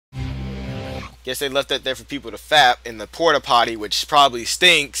Guess they left that there for people to fap in the porta potty, which probably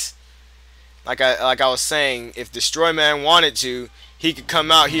stinks. Like I was saying, if Destroyman wanted to, he could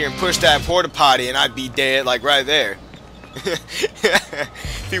come out here and push that porta potty, and I'd be dead, like right there.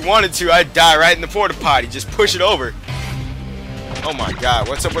 If he wanted to, I'd die right in the porta potty. Just push it over. Oh my God,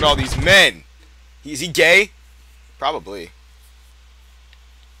 what's up with all these men? Is he gay? Probably.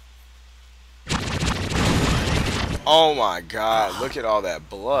 Oh my God, look at all that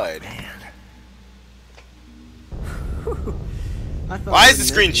blood. Why is the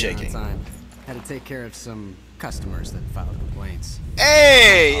screen shaking? Had to take care of some customers that filed complaints.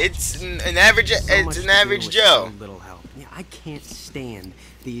 Hey, it's an average Joe. Little help. Yeah, I can't stand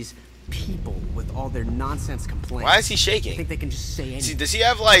these people with all their nonsense complaints. Why is he shaking? I think they can just say anything. Does he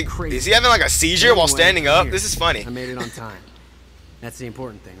have like? Is he having like a seizure while standing up? This is funny. I made it on time. That's the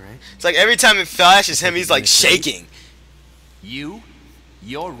important thing, right? It's like every time it flashes him, he's like shaking. You're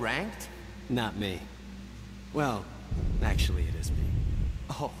ranked? Not me. Well, actually, it is me.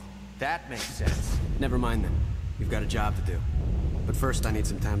 Oh, that makes sense. Never mind then. You've got a job to do. But first, I need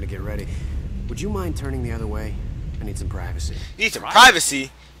some time to get ready. Would you mind turning the other way? I need some privacy. You need some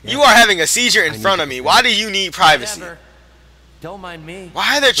privacy? Yeah. You are having a seizure in front of me. Why do you need privacy? Whatever. Don't mind me.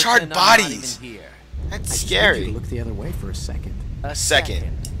 Why are there charred bodies? That's scary. Look the other way for a second. A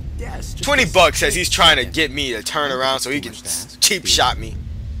second. Yes. $20 says he's trying to get me to turn around so he can cheap shot me.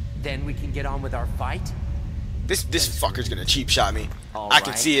 Then we can get on with our fight. This fucker's gonna cheap shot me. All I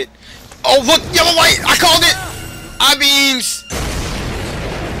can see it. Oh look, yellow light! I called it. I beams.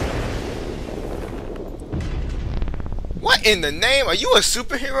 What in the name? Are you a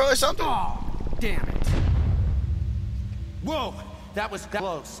superhero or something? Oh, damn it! Whoa, that was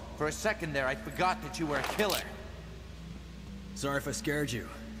close. For a second there, I forgot that you were a killer. Sorry if I scared you.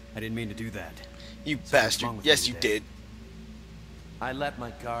 I didn't mean to do that. You bastard. Yes, you did. I let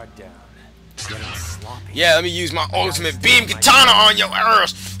my guard down. Yeah, let me use my ultimate beam katana on your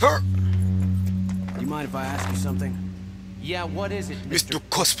ass. Do you mind if I ask you something? Yeah, what is it, Mr.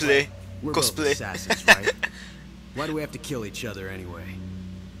 Cosplay? We're both assassins, right? Why do we have to kill each other anyway?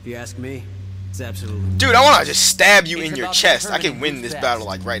 If you ask me, it's absolutely... Dude, I want to just stab you in your chest. I can win this battle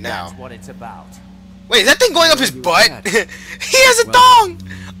like right now. That's what it's about. Wait, is that thing going up his butt? He has a thong!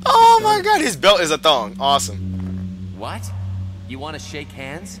 Oh my God, his belt is a thong. Awesome. What? You want to shake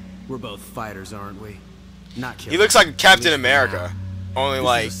hands? We're both fighters, aren't we? Not killers. He looks like Captain America, only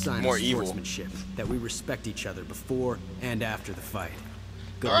like more evil. That we respect each other before and after the fight.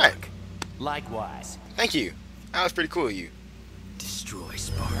 Good luck. Luck. Likewise. Thank you. That was pretty cool of you. Destroy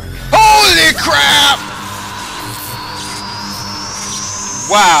Spark. Holy crap!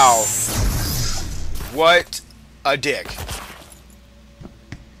 Wow. What a dick.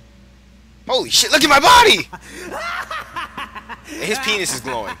 Holy shit, look at my body! His penis is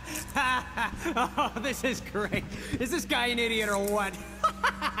glowing. Oh, this is great. Is this guy an idiot or what?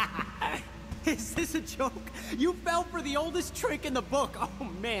 Is this a joke? You fell for the oldest trick in the book. Oh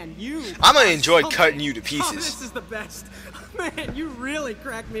man, you. I'm gonna enjoy cutting you to pieces. Oh, this is the best. Man, you really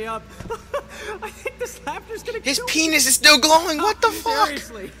cracked me up. I think this laughter's gonna His penis is still glowing. What the fuck?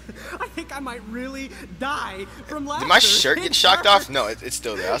 Seriously, I think I might really die from laughter. Did my shirt get shocked off? No, it's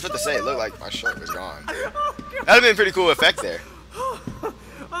still there. I was about to say it looked like my shirt was gone. That'd have been a pretty cool effect there.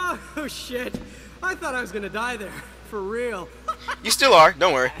 Oh shit! I thought I was gonna die there, for real. You still are.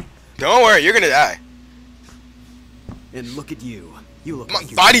 Don't worry. Don't worry. You're gonna die. And look at you. You look. My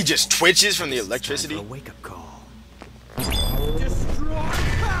body just twitches from the electricity. A wake-up call.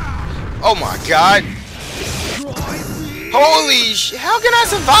 Oh my God! Holy sh! How can I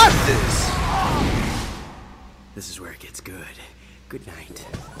survive this? This is where it gets good. Good night.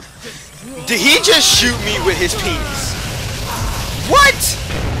 Did he just shoot me with his penis? What?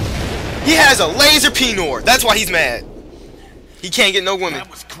 He has a laser penor. That's why he's mad. He can't get no women. That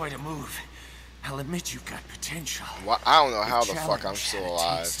was quite a move. I'll admit you've got potential. Well, I don't know how the fuck I'm still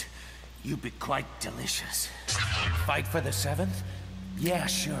alive. You'd be quite delicious. Fight for the 7th? Yeah,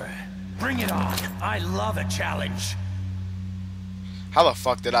 sure. Bring it on. I love a challenge. How the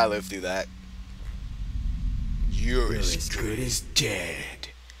fuck did I live through that? You're as good as dead.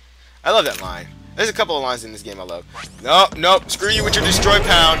 I love that line. There's a couple of lines in this game I love. Nope, nope. Screw you with your destroy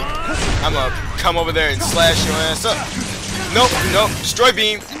pound. I'm gonna come over there and slash your ass up. Nope, nope. Destroy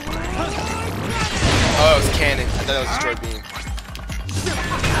beam. Oh, it was cannon. I thought that was destroy beam.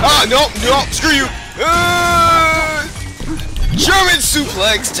 Oh, nope, nope. Screw you. German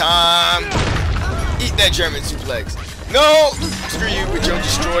suplex time. Eat that German suplex. No. Screw you with your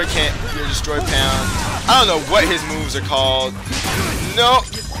destroy pound. I don't know what his moves are called. Nope.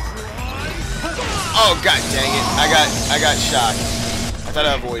 Oh god dang it! I got shot. I thought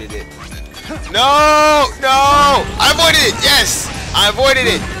I avoided it. No! No! I avoided it! Yes! I avoided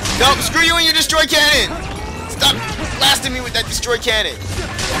it! Nope, screw you and your destroy cannon! Stop blasting me with that destroy cannon!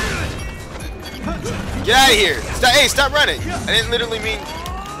 Get out of here! Stop, hey, stop running! I didn't literally mean...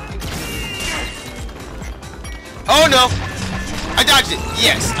 Oh no! I dodged it!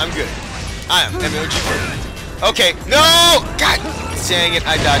 Yes, I'm good. I am MLG pro. Okay, no! God dang it,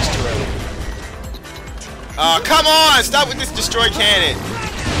 I dodged too early. Come on! Stop with this destroy cannon!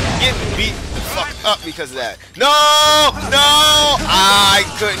 Getting beat the fuck up because of that. No! No! I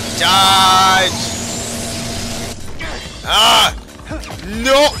couldn't dodge!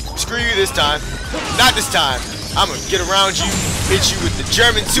 No! Screw you this time. Not this time. I'm gonna get around you, hit you with the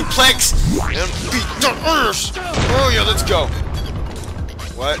German suplex, and beat the earth! Oh yeah, let's go.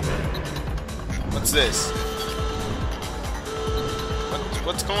 What? What's this?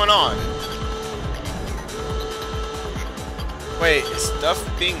 What's going on? Wait, is stuff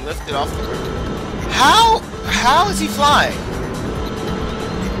being lifted off the ground? How is he flying?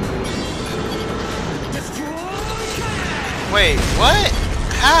 Wait, what?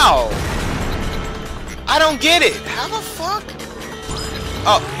 How? I don't get it. How the fuck?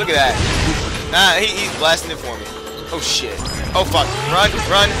 Oh, look at that. Nah, he's blasting it for me. Oh shit. Oh fuck. Run,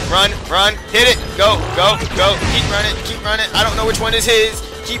 run, run, run. Hit it. Go, go, go. Keep running, keep running. I don't know which one is his.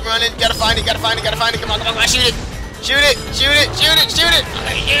 Keep running. Gotta find it, gotta find it, gotta find it. Come on, come on, come on. Shoot it. Shoot it, shoot it, shoot it, shoot it. I'm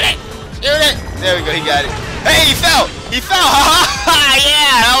gonna shoot it. Shoot it. There we go, he got it. Hey, he fell. He fell. Ha ha.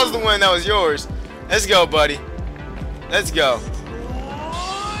 Yeah, that was the one that was yours. Let's go, buddy. Let's go.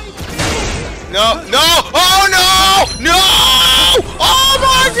 No, no, oh no, no! Oh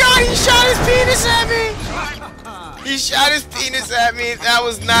my god, he shot his penis at me! He shot his penis at me. That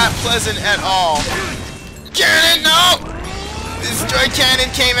was not pleasant at all. Cannon, no! Destroy cannon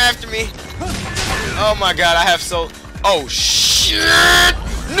came after me. Oh my god, I have so... Oh shit!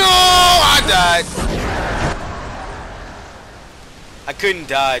 No! I died. I couldn't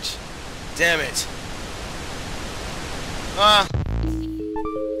dodge. Damn it.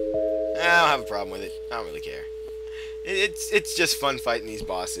 I don't have a problem with it. I don't really care. It's just fun fighting these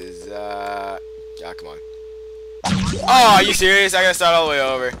bosses. Yeah, come on. Oh, are you serious? I gotta start all the way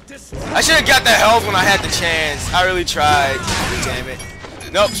over. I should have got the health when I had the chance. I really tried. Damn it.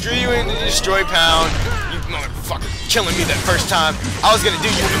 Nope, screw you in the destroy pound. You motherfucker killing me that first time. I was gonna do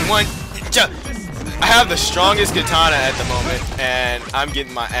you in one. I have the strongest katana at the moment, and I'm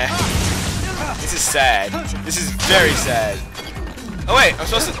getting my ass. This is sad. This is very sad. Oh wait, I'm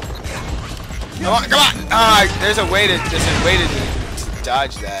supposed to... Come on, come on! There's a way to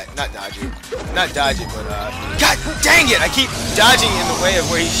dodge that. Not dodge it. Not dodge it, but God dang it! I keep dodging in the way of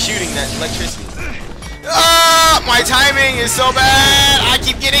where he's shooting that electricity. My timing is so bad! I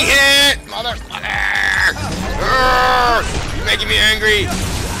keep getting hit! Motherfucker! You're making me angry!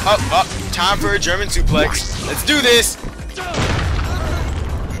 Time for a German suplex. Let's do this!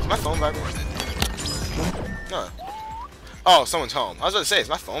 Is my phone vibrating? No. Oh, someone's home. I was about to say, is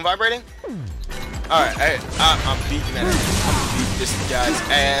my phone vibrating? Alright, I'm beating that. I'm gonna beat this guy's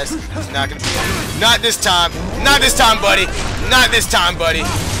ass. He's not gonna be. Not this time. Not this time, buddy. Not this time, buddy.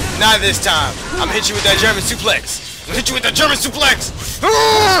 Not this time. I'm gonna hit you with that German suplex. I'm gonna hit you with that German suplex.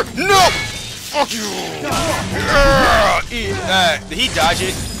 No! Fuck you! Eat that. Did he dodge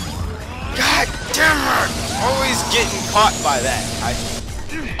it? God damn it! Always getting caught by that. I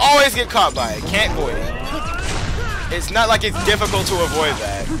always get caught by it. Can't avoid it. It's not like it's difficult to avoid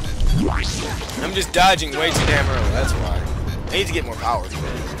that. I'm just dodging way too damn early, that's why. I need to get more power,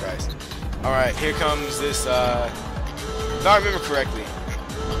 Jesus Christ. Alright, here comes this, if I remember correctly.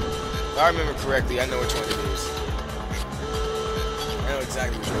 I know which one it is. I know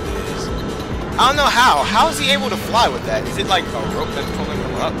exactly which one it is. I don't know how. How is he able to fly with that? Is it like a rope that's pulling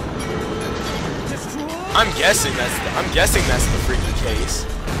him up? I'm guessing that's the freaking case.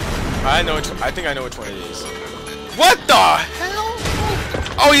 I think I know which one it is. What the hell?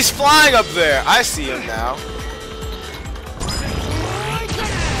 Oh, he's flying up there. I see him now.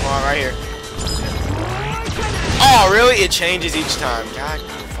 Come on, right here. Oh, really? It changes each time. God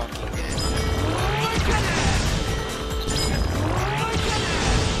fucking damn.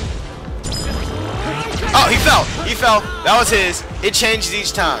 Oh, he fell. He fell. That was his. It changes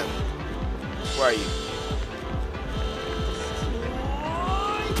each time. Where are you?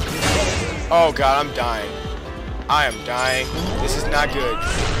 Oh god, I'm dying. I am dying. This is not good.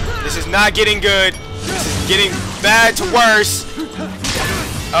 This is not getting good. This is getting bad to worse.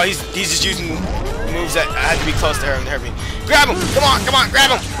 Oh, he's just using moves that I have to be close to him to hurt me. Grab him! Come on, come on,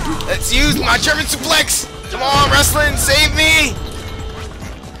 grab him! Let's use my German suplex! Come on, wrestling, save me!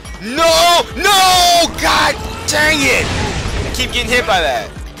 No! No! God dang it! I keep getting hit by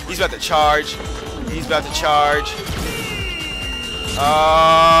that. He's about to charge. He's about to charge.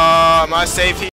 Am I safe here?